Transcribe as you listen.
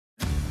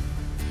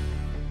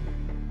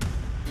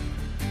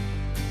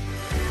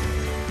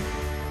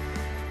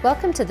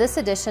Welcome to this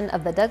edition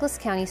of the Douglas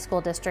County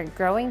School District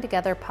Growing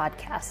Together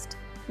podcast.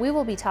 We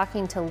will be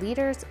talking to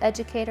leaders,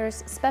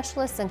 educators,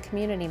 specialists, and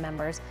community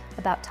members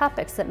about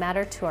topics that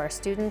matter to our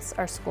students,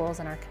 our schools,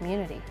 and our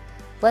community.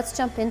 Let's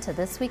jump into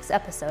this week's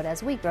episode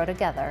as we grow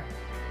together.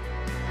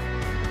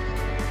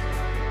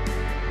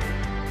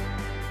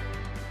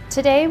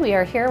 Today we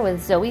are here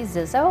with Zoe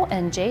Zizzo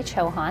and Jay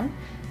Chohan,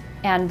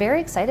 and very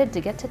excited to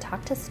get to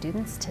talk to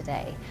students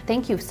today.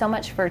 Thank you so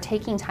much for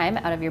taking time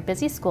out of your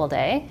busy school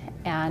day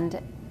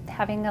and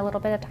having a little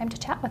bit of time to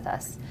chat with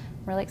us.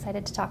 I'm really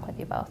excited to talk with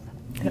you both.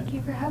 Thank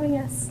you for having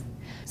us.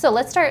 So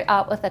let's start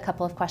out with a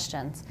couple of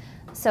questions.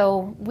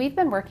 So we've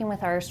been working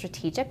with our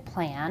strategic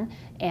plan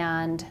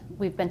and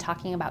we've been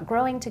talking about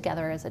growing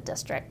together as a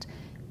district.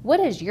 What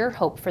is your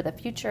hope for the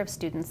future of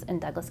students in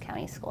Douglas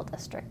County School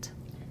District?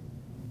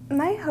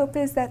 My hope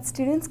is that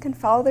students can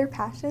follow their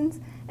passions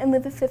and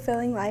live a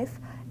fulfilling life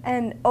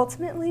and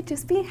ultimately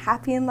just be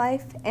happy in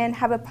life and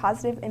have a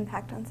positive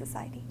impact on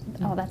society.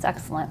 Oh, that's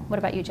excellent. What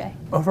about you, Jay?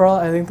 Overall,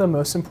 I think the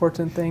most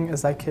important thing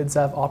is that kids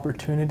have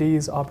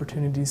opportunities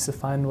to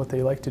find what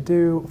they like to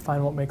do,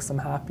 find what makes them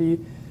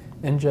happy,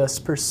 and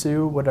just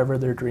pursue whatever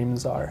their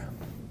dreams are.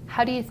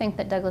 How do you think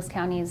that Douglas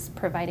County is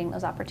providing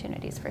those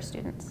opportunities for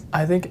students?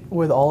 I think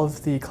with all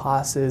of the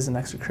classes and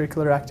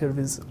extracurricular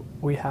activities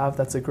we have,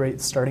 that's a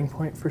great starting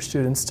point for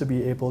students to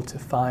be able to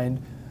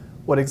find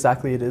what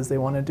exactly it is they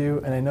want to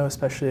do. And I know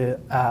especially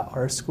at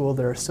our school,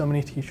 there are so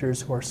many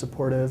teachers who are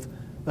supportive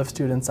of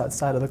students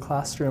outside of the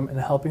classroom and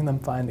helping them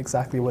find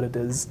exactly what it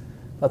is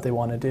that they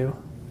want to do.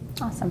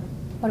 Awesome.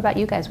 What about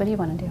you guys? What do you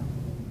want to do?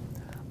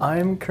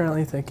 I'm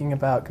currently thinking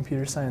about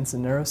computer science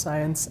and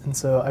neuroscience, and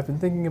so I've been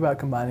thinking about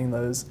combining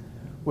those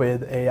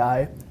with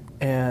AI,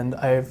 and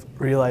I've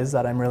realized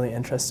that I'm really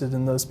interested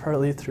in those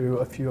partly through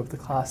a few of the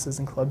classes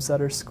and clubs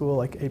at our school,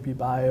 like AP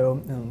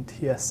Bio and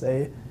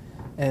TSA,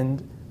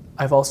 and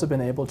I've also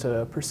been able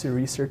to pursue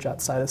research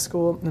outside of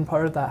school, and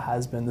part of that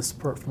has been the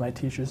support from my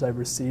teachers I've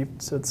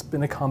received, so it's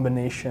been a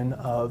combination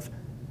of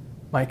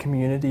my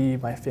community,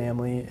 my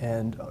family,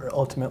 and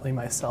ultimately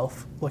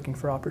myself looking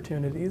for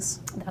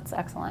opportunities. That's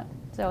excellent.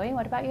 Zoe,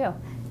 what about you?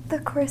 The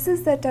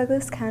courses that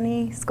Douglas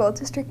County School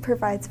District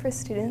provides for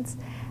students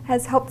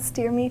has helped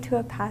steer me to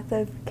a path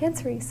of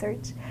cancer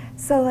research.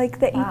 So like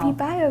the AP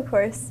Bio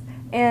course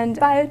and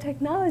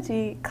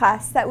biotechnology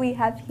class that we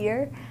have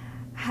here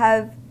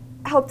have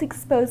helped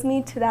expose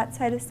me to that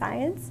side of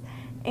science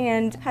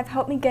and have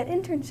helped me get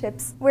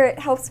internships where it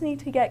helps me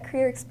to get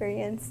career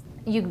experience.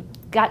 You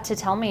got to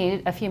tell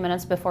me a few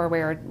minutes before we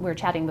were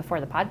chatting before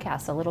the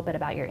podcast a little bit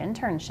about your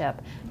internship.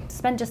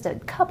 Spend just a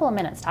couple of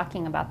minutes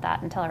talking about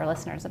that and tell our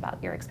listeners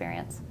about your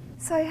experience.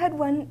 So I had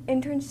one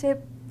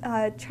internship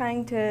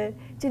trying to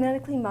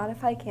genetically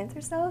modify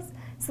cancer cells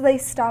so they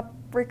stop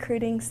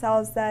recruiting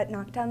cells that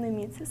knock down the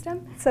immune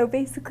system. So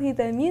basically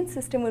the immune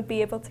system would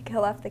be able to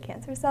kill off the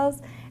cancer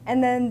cells.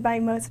 And then my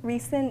most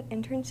recent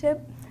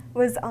internship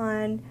was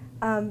on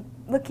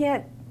looking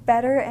at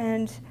better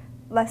and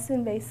less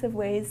invasive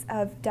ways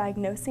of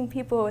diagnosing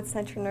people with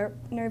central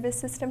nervous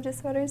system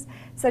disorders,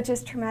 such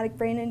as traumatic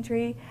brain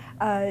injury,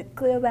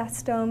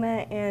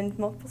 glioblastoma, and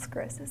multiple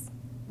sclerosis.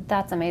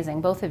 That's amazing,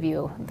 both of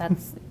you.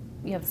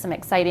 You have some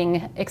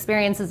exciting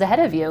experiences ahead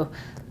of you,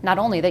 not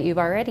only that you've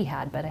already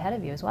had, but ahead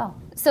of you as well.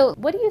 So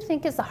what do you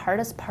think is the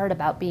hardest part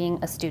about being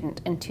a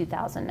student in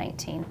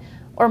 2019?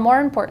 Or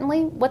more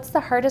importantly, what's the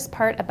hardest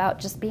part about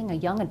just being a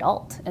young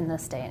adult in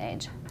this day and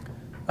age?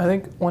 I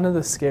think one of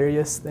the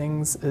scariest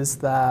things is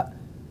that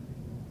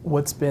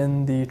what's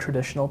been the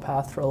traditional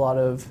path for a lot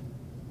of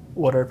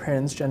what our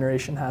parents'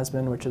 generation has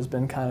been, which has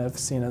been kind of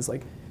seen as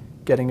like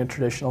getting a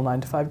traditional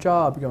 9-to-5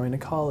 job, going to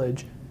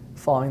college,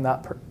 following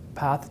that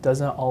path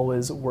doesn't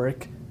always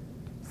work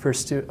for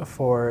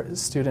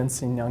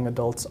students and young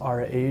adults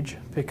our age,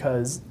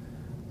 because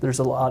there's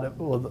a lot of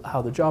with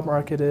how the job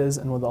market is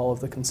and with all of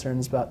the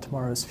concerns about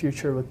tomorrow's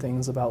future with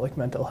things about like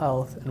mental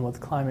health and with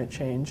climate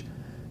change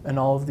and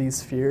all of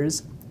these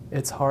fears,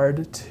 it's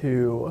hard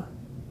to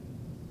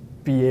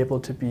be able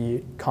to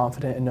be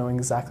confident in knowing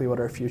exactly what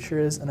our future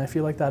is. And I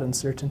feel like that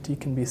uncertainty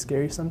can be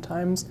scary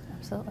sometimes.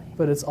 Absolutely.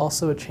 But it's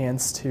also a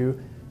chance to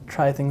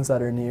try things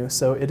that are new.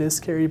 So it is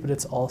scary, but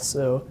it's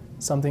also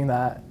something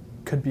that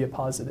could be a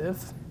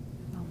positive.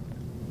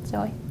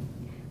 Zoe?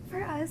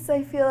 For us,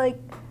 I feel like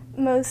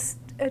most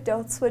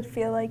adults would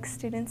feel like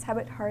students have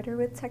it harder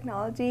with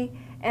technology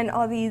and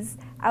all these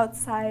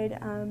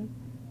outside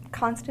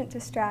constant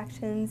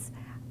distractions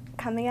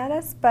coming at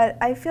us, but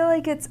I feel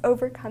like it's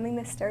overcoming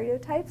the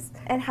stereotypes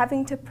and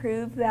having to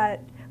prove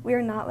that we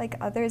are not like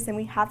others and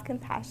we have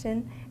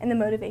compassion and the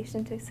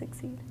motivation to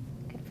succeed.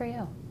 Good for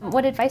you.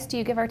 What advice do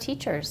you give our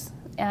teachers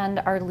and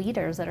our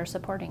leaders that are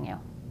supporting you?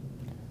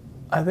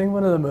 I think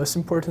one of the most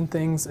important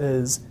things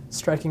is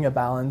striking a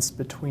balance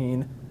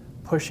between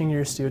pushing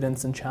your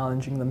students and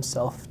challenging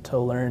themselves to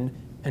learn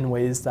in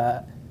ways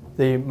that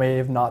they may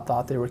have not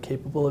thought they were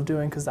capable of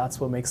doing, because that's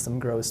what makes them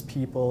grow as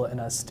people and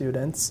as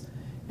students.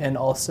 And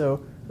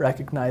also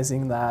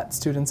recognizing that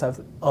students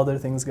have other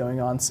things going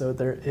on, so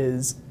there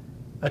is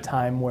a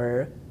time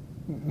where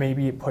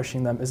maybe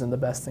pushing them isn't the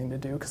best thing to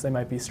do because they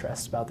might be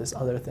stressed about this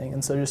other thing.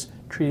 And so just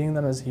treating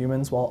them as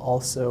humans while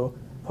also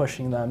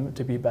pushing them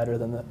to be better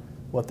than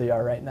what they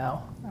are right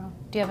now. Oh.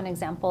 Do you have an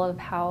example of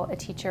how a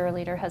teacher or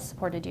leader has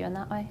supported you in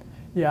that way?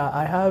 Yeah,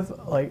 I have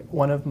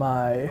one of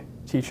my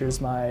teachers,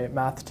 my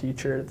math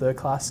teacher, the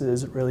class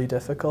is really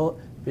difficult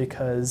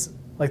because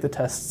the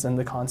tests and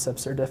the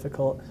concepts are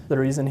difficult. The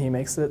reason he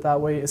makes it that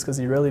way is because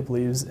he really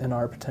believes in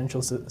our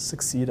potential to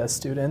succeed as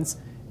students,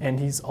 and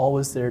he's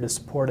always there to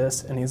support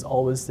us, and he's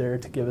always there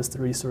to give us the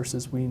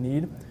resources we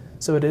need.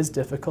 So it is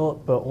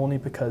difficult, but only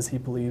because he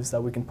believes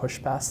that we can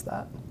push past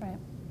that. Right.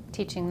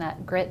 Teaching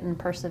that grit and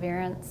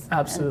perseverance.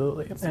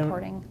 Absolutely. And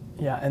supporting.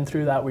 And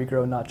through that we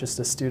grow not just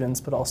as students,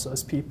 but also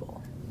as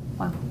people.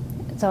 Wow.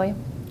 Zoe?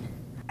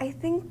 I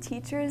think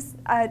teachers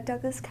at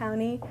Douglas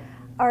County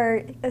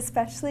are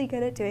especially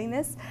good at doing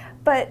this,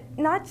 but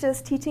not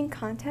just teaching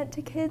content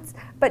to kids,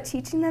 but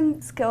teaching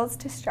them skills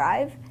to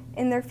strive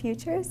in their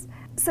futures.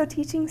 So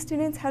teaching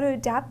students how to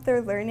adapt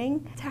their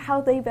learning to how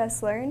they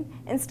best learn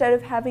instead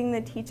of having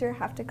the teacher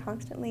have to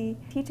constantly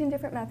teach in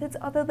different methods,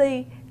 although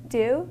they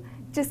do,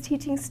 just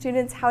teaching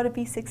students how to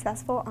be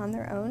successful on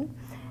their own,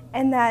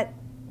 and that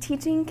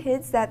teaching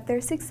kids that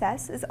their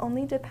success is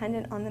only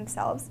dependent on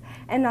themselves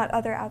and not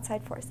other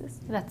outside forces.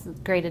 That's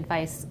great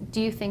advice.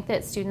 Do you think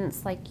that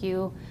students like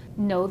you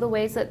know the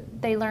ways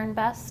that they learn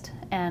best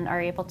and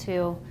are able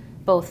to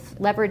both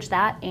leverage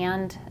that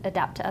and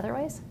adapt to other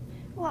ways?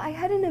 Well, I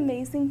had an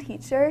amazing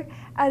teacher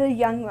at a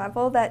young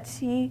level that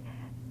she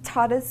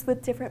taught us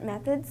with different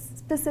methods,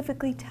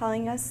 specifically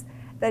telling us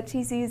that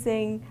she's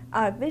using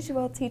a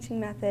visual teaching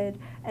method,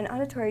 an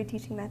auditory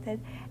teaching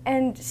method,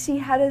 and she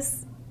had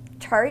us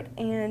chart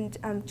and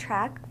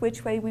track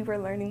which way we were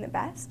learning the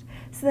best,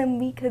 so then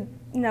we could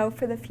know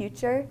for the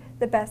future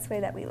the best way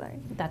that we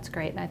learn. That's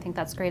great, and I think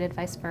that's great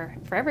advice for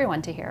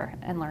everyone to hear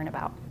and learn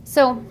about.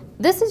 So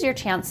this is your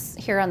chance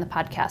here on the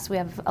podcast. We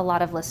have a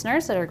lot of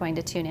listeners that are going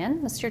to tune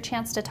in. This is your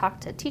chance to talk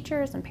to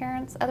teachers and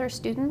parents, other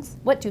students.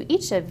 What do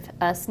each of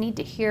us need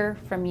to hear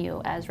from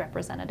you as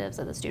representatives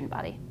of the student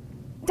body?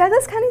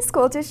 Douglas County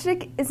School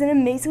District is an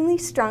amazingly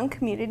strong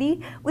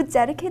community with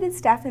dedicated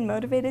staff and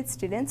motivated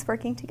students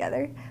working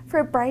together for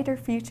a brighter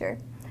future.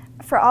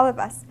 For all of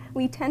us,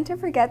 we tend to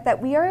forget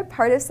that we are a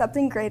part of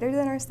something greater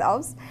than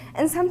ourselves,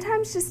 and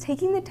sometimes just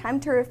taking the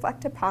time to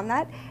reflect upon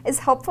that is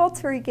helpful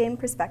to regain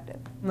perspective.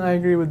 I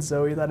agree with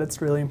Zoe that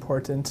it's really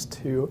important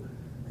to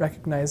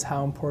recognize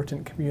how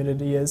important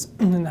community is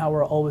and how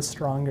we're always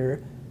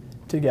stronger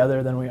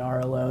together than we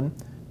are alone.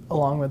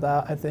 Along with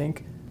that, I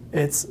think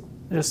it's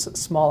just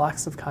small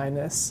acts of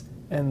kindness,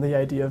 and the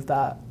idea of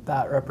that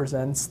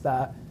represents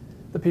that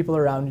the people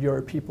around you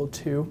are people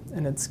too,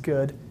 and it's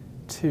good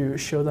to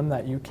show them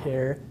that you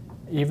care.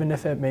 Even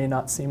if it may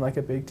not seem like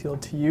a big deal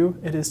to you,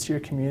 it is to your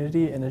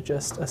community, and it's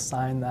just a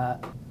sign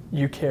that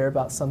you care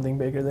about something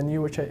bigger than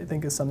you, which I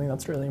think is something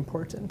that's really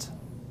important.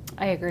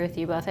 I agree with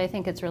you both. I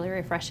think it's really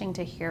refreshing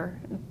to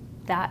hear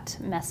that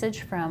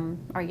message from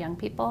our young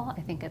people. I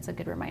think it's a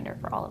good reminder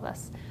for all of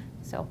us.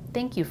 So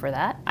thank you for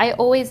that. I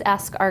always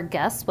ask our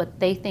guests what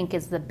they think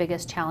is the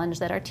biggest challenge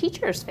that our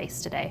teachers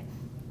face today.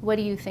 What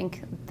do you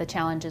think the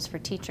challenge is for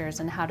teachers,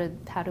 and how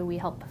do we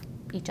help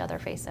each other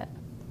face it?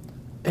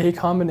 A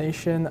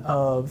combination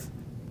of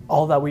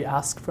all that we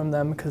ask from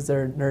them because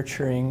they're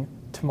nurturing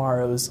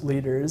tomorrow's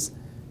leaders,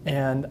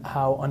 and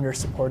how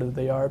under-supported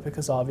they are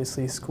because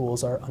obviously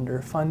schools are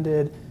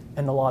underfunded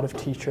and a lot of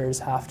teachers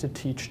have to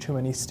teach too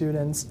many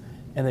students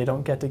and they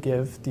don't get to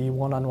give the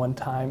one-on-one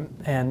time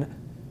and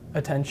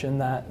attention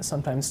that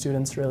sometimes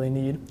students really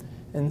need.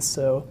 And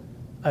so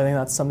I think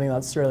that's something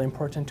that's really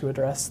important to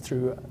address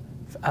through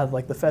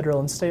at the federal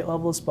and state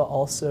levels, but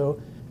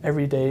also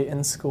every day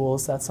in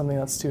schools. That's something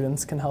that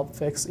students can help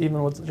fix,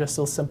 even with just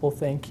a simple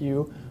thank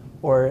you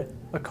or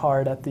a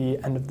card at the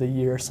end of the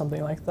year,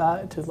 something like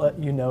that, to let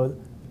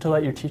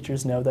your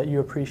teachers know that you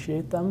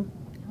appreciate them.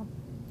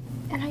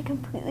 And I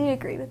completely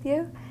agree with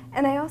you.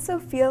 And I also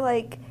feel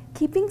like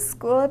keeping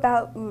school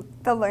about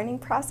the learning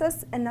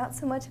process and not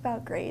so much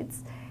about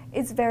grades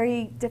is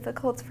very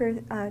difficult for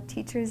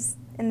teachers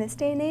in this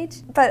day and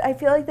age. But I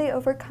feel like they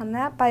overcome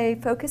that by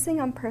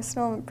focusing on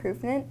personal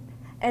improvement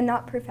and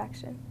not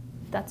perfection.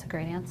 That's a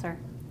great answer.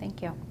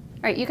 Thank you.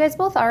 All right, you guys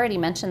both already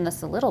mentioned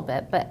this a little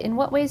bit, but in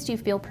what ways do you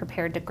feel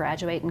prepared to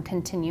graduate and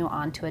continue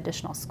on to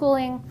additional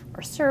schooling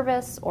or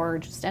service or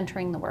just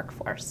entering the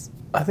workforce?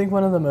 I think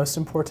one of the most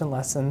important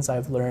lessons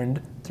I've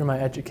learned through my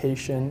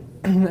education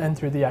and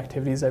through the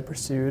activities I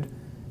pursued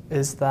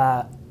is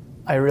that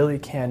I really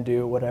can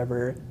do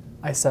whatever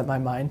I set my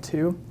mind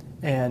to,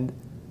 and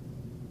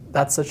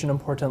that's such an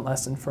important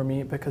lesson for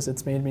me because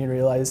it's made me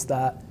realize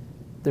that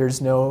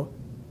there's no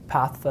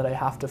path that I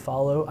have to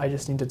follow. I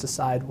just need to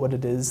decide what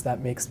it is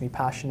that makes me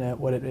passionate,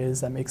 what it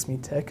is that makes me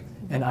tick,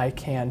 and I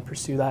can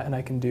pursue that and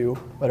I can do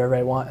whatever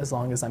I want as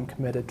long as I'm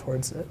committed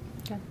towards it.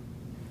 Okay.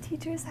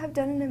 Teachers have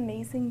done an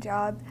amazing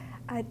job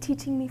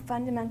teaching me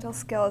fundamental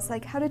skills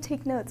like how to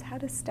take notes, how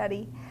to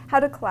study, how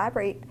to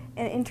collaborate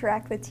and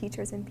interact with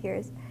teachers and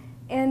peers.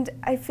 And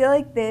I feel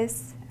like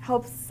this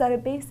helps set a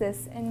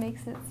basis and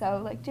makes it so,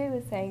 like Jay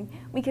was saying,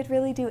 we could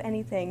really do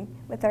anything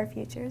with our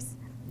futures.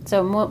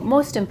 So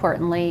most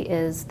importantly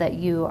is that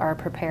you are a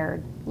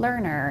prepared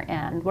learner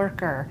and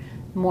worker,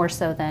 more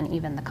so than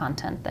even the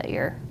content that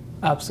you're...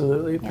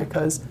 Absolutely,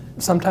 because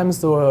sometimes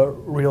the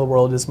real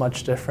world is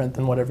much different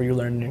than whatever you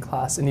learn in your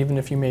class, and even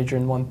if you major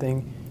in one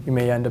thing, you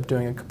may end up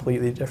doing a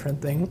completely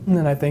different thing.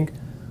 And I think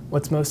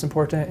what's most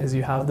important is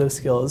you have those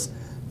skills,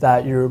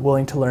 that you're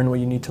willing to learn what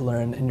you need to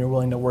learn, and you're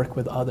willing to work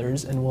with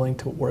others and willing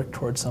to work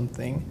towards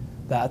something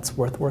that's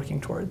worth working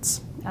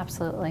towards.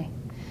 Absolutely.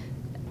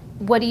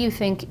 What do you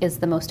think is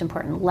the most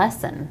important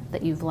lesson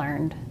that you've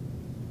learned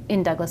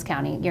in Douglas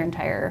County, your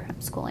entire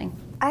schooling?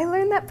 I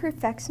learned that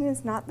perfection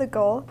is not the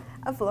goal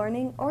of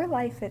learning or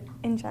life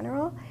in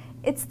general.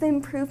 It's the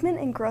improvement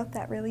and growth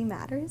that really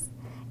matters.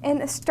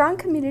 And a strong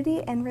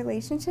community and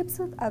relationships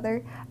with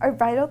others are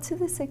vital to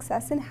the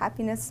success and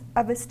happiness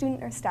of a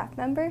student or staff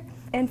member.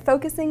 And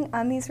focusing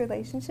on these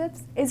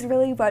relationships is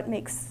really what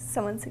makes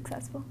someone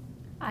successful.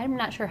 I'm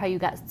not sure how you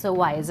got so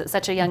wise at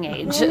such a young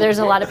age. There's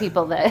a lot of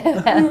people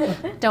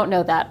that don't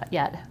know that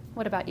yet.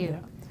 What about you?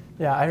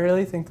 Yeah, I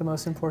really think the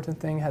most important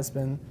thing has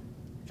been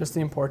just the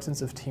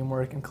importance of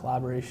teamwork and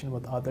collaboration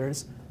with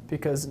others,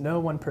 because no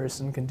one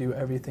person can do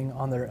everything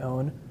on their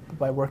own, but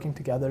by working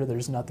together,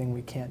 there's nothing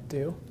we can't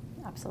do.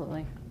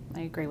 Absolutely.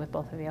 I agree with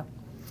both of you.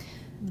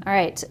 All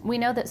right. We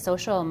know that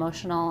social,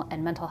 emotional,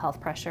 and mental health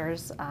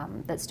pressures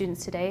that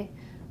students today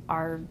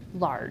are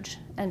large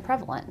and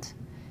prevalent.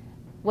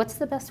 What's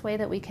the best way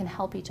that we can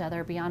help each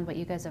other beyond what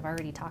you guys have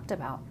already talked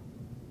about?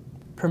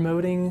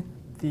 Promoting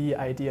the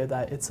idea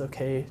that it's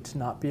okay to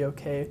not be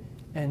okay,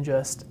 and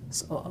just,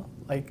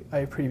 like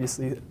I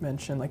previously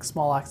mentioned, like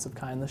small acts of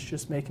kindness,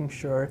 just making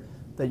sure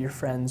that your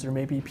friends, or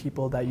maybe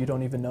people that you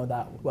don't even know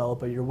that well,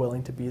 but you're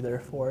willing to be there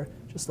for,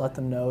 just let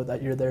them know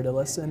that you're there to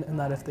listen, and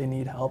that if they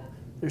need help,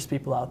 there's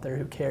people out there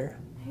who care.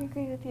 I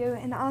agree with you.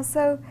 And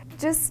also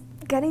just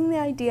getting the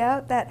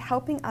idea that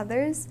helping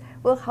others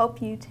will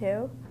help you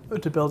too.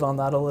 To build on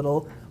that a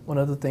little, one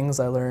of the things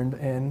I learned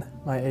in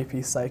my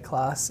AP Psych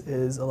class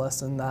is a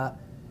lesson that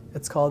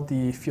it's called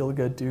the feel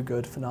good, do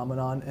good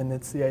phenomenon, and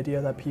it's the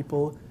idea that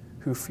people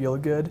who feel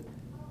good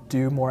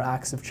do more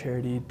acts of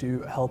charity,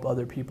 do help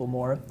other people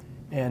more,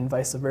 and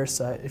vice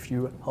versa. If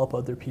you help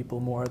other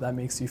people more, that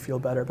makes you feel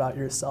better about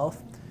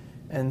yourself.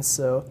 And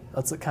so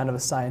that's kind of a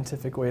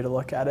scientific way to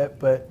look at it,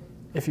 but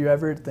if you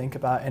ever think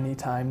about any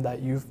time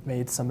that you've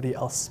made somebody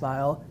else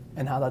smile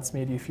and how that's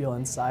made you feel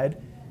inside,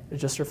 it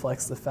just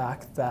reflects the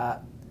fact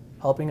that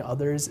helping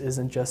others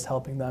isn't just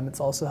helping them,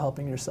 it's also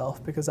helping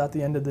yourself, because at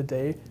the end of the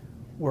day,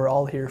 we're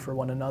all here for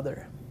one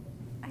another.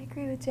 I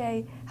agree with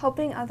Jay.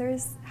 Helping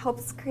others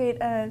helps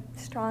create a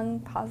strong,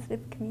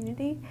 positive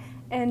community,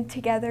 and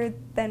together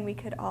then we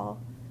could all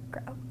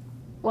grow.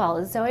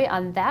 Well, Zoe,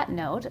 on that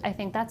note, I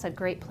think that's a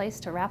great place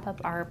to wrap up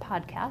our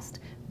podcast,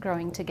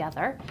 Growing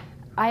Together.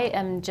 I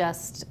am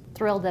just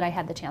thrilled that I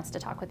had the chance to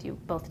talk with you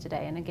both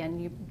today. And again,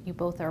 you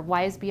both are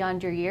wise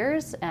beyond your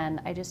years,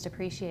 and I just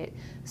appreciate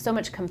so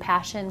much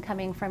compassion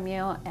coming from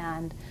you,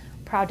 and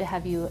proud to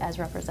have you as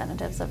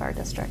representatives of our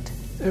district.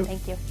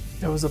 Thank you.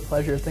 It was a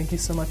pleasure. Thank you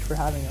so much for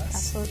having us.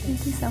 Absolutely.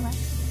 Thank you so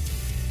much.